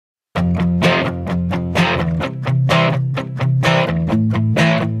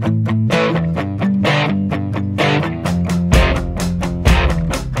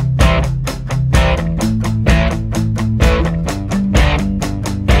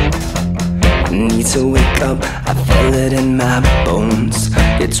need to wake up, I feel it in my bones.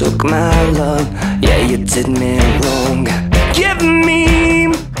 You took my love, yeah, you did me wrong. Give me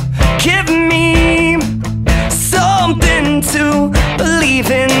something to believe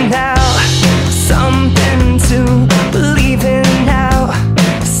in now. Something to believe in now.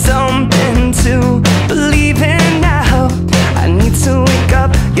 Something to believe in now. I need to wake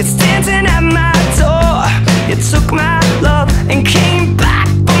up, you're standing at my door. You took my love and came